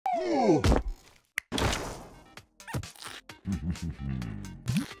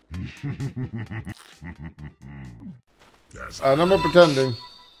No more pretending.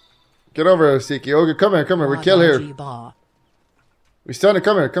 Get over here, Siki. Okay, come here. We kill here. We stand it.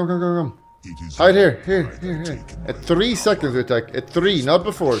 Come here. Come. Hide here. Here. At 3 seconds we attack. At 3, not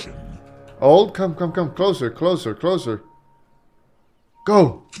before. Hold. Come. Closer.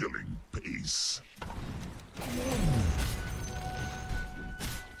 Go. Killing pace.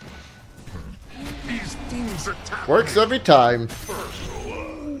 These fools attack. Works every time.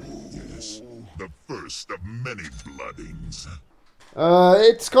 Yes, the first of many bloodings.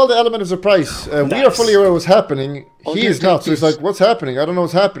 It's called the element of surprise. We are fully aware of what's happening. He is not, so he's like, what's happening? I don't know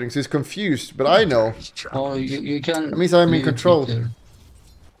what's happening, so he's confused, but I know. Oh, you can... That means I'm in control.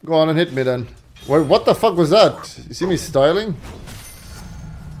 Go on and hit me then. Wait, what the fuck was that? You see me styling?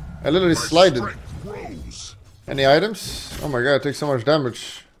 I literally slided. Any items? Oh my god, it takes so much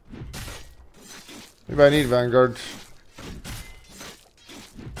damage. Maybe I need Vanguard.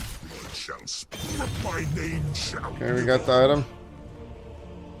 Okay, we got the item.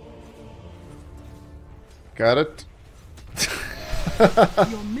 Got it.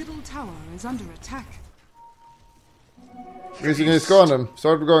 Your middle tower is under attack. You can just go on them.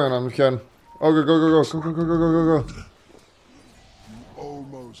 Start going on them if you can. Oh, go. Go.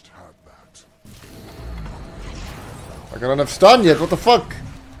 Almost had that. I got enough stun yet. What the fuck?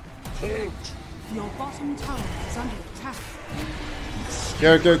 Your bottom tower is under attack.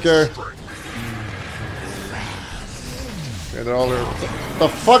 Care. Okay, they're all here. What the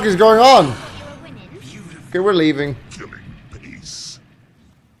fuck is going on? Okay, we're leaving. Killing pace.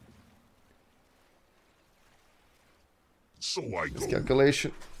 So I go.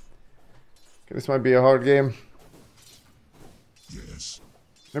 Calculation. Okay, this might be a hard game. Yes.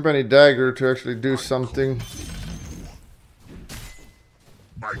 Maybe I need dagger to actually do something.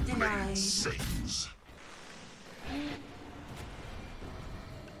 My blade sings.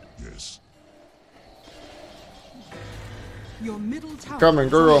 Yes. Your middle tower. Coming,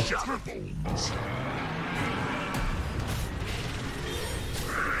 girl.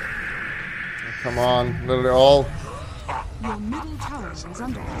 Come on, literally all. Your middle tower is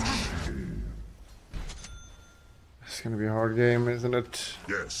under attack. It's gonna be a hard game, isn't it?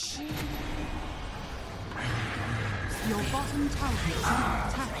 Yes. Your bottom tower is under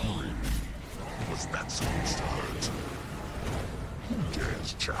attack. Was that supposed to hurt? Who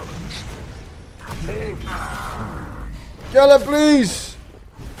dares challenge? Kill it, please!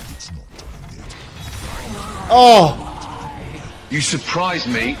 It's not done yet. Oh! You surprise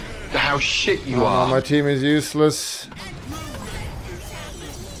me to how shit you are. My team is useless.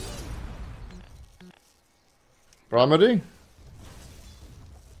 Remedy?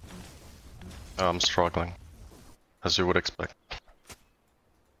 I'm struggling, as you would expect.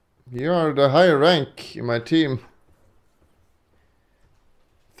 You are the higher rank in my team.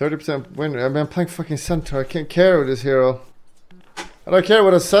 30% win. I mean, I'm playing fucking Centaur. I can't care with this hero. I don't care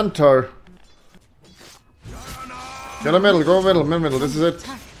with a Centaur. Get a middle, go middle. This is it.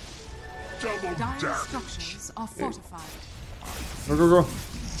 Dire structures are fortified. Go.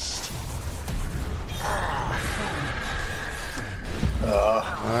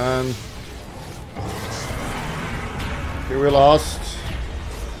 And okay, we lost.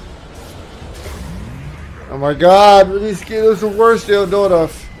 Oh my god, this game is the worst Dota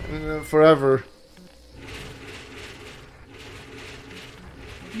forever.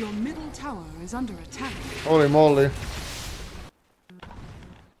 Your middle tower is under attack. Holy moly.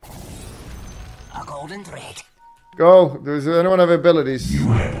 A golden thread. Go. Does anyone have abilities? You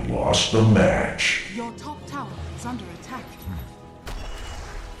have lost the match. Your top tower is under attack.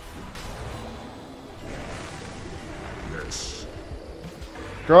 Yes.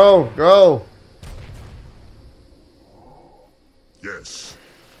 Go. Yes.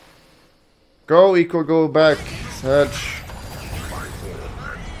 Go equal go back. Sedge.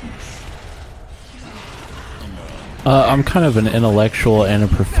 I'm kind of an intellectual and a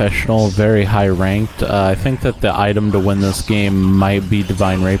professional, very high ranked. I think that the item to win this game might be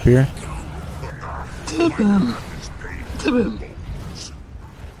Divine Rapier. Tip him.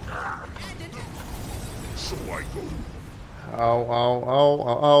 So I go. Ow.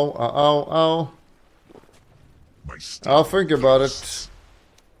 My I'll think about it.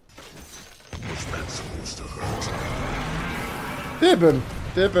 was that supposed to hurt? Dip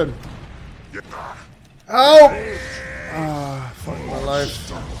him. Yeah. Ow! Ah, fuck my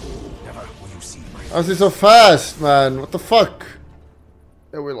life. I was so fast, man. What the fuck?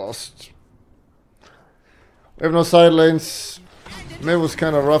 Yeah, we lost. We have no side lanes. Mid was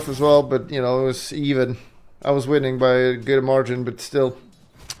kind of rough as well, but you know, it was even. I was winning by a good margin, but still.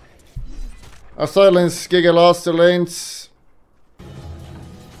 Our side lanes, Giga lost the lanes.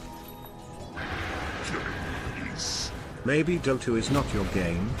 Maybe Dota is not your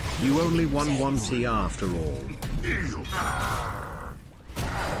game, you only won 1T after all.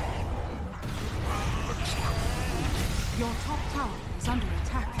 Your top tower is under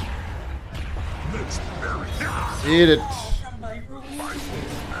attack. Eat it.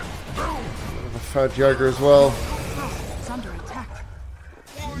 A fat Jagger as well. Tower is under attack.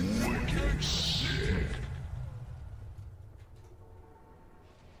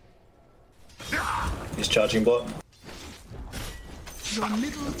 He's charging bot. Your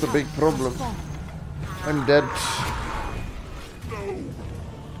middle That's a big problem. I'm dead.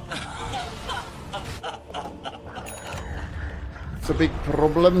 It's a big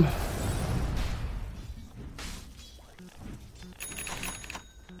problem.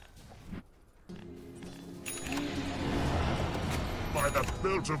 By the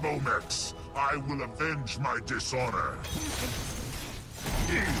belt of Omex, I will avenge my dishonor.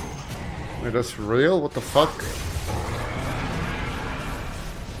 Wait, that's real? What the fuck?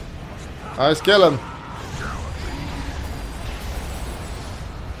 Nice, kill him.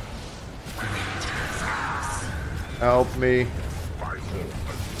 Help me.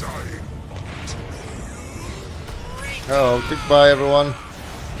 Oh, goodbye everyone.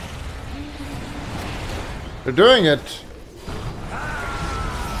 They're doing it.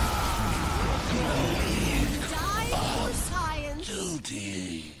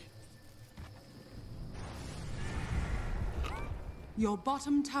 Your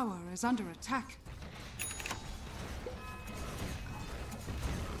bottom tower is under attack.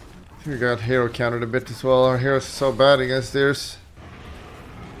 We got hero countered a bit as well. Our heroes are so bad against theirs.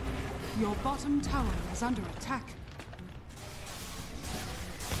 Your bottom tower is under attack.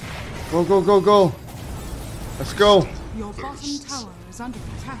 Go, go, go, go. Let's go. Your bottom tower is under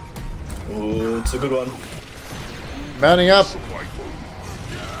attack. Oh, it's a good one. Manning up.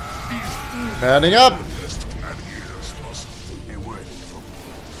 Manning up.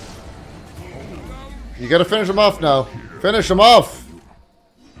 You gotta finish him off now. Finish him off.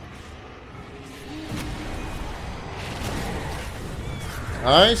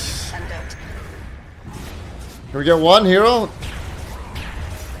 Nice. Can we get one hero?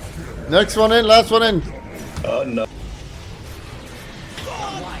 Next one in, last one in. Oh no.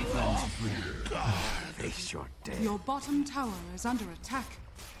 Your bottom tower is under attack.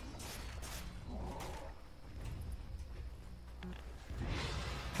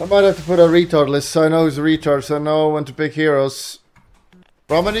 I might have to put a retard list so I know who's a retard, so I know when to pick heroes.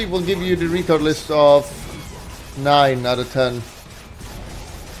 Romany will give you the retard list of 9 out of 10.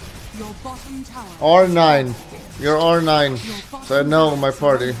 Your bottom tower. R9. You're R9. So I know my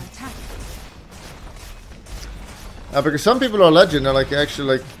party. Because some people are legend, they're like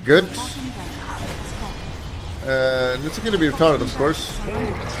actually like good. It's going to be retarded, of course.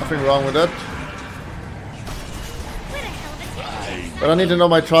 Nothing wrong with that. But I need to know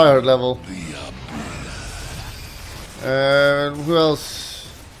my tryhard level. Who else?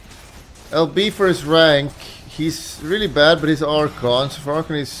 LB for his rank. He's really bad, but he's Archon. So for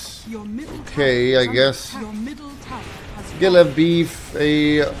Archon he's okay, I guess. Give LB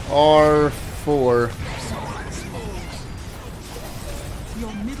a R4.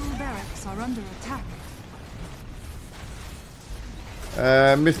 Your middle barracks are under attack.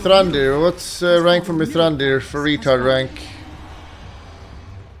 Mithrandir. What's rank for Mithrandir for retard rank?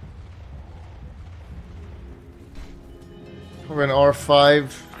 Probably an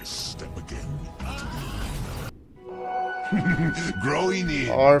R5. Growing in.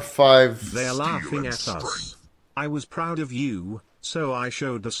 R5. They're laughing at us. I was proud of you, so I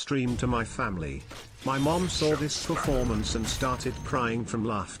showed the stream to my family. My mom saw this performance and started crying from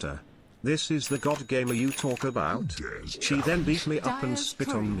laughter. This is the god gamer you talk about? She then beat me up and spit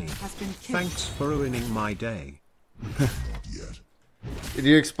on me. Thanks for ruining my day. Did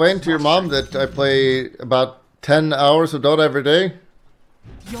you explain to your mom that I play about 10 hours of Dota every day?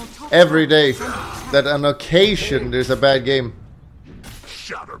 Every day. That on occasion there's a bad game.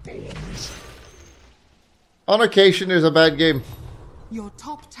 On occasion there's a bad game. Your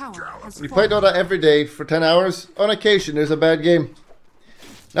top tower has You play Dota every day for 10 hours. On occasion there's a bad game.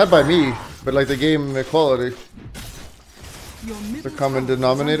 Not by me, but like the game quality. The common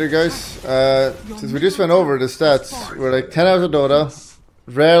denominator, guys. Since we just went over the stats, we're like 10 hours of Dota,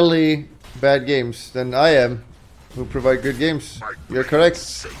 rarely bad games. Then I am, who provide good games. You're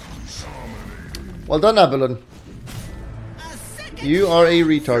correct. Well done, Abalon. You are a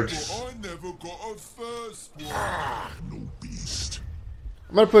retard.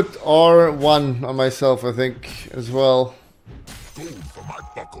 I'm gonna put R1 on myself, I think, as well.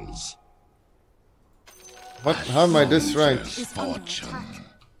 What? How am I this ranked? Holy shit.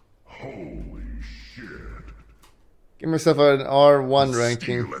 Give myself an R1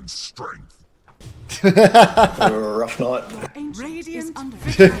 ranking. Steel and strength. Rough night. Radiant under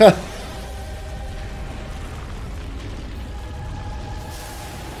victory.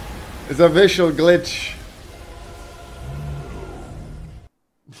 It's a visual glitch.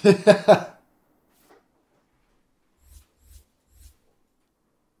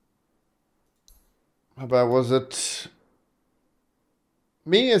 How bad was it?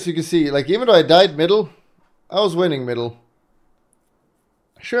 Me, as you can see, like even though I died middle, I was winning middle.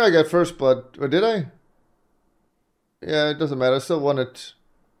 Sure, I got first blood. Or did I? Yeah, it doesn't matter. I still won it.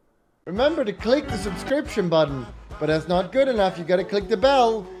 Remember to click the subscription button. But that's not good enough. You gotta click the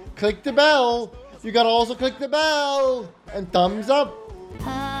bell. Click the bell. You gotta also click the bell. And thumbs up.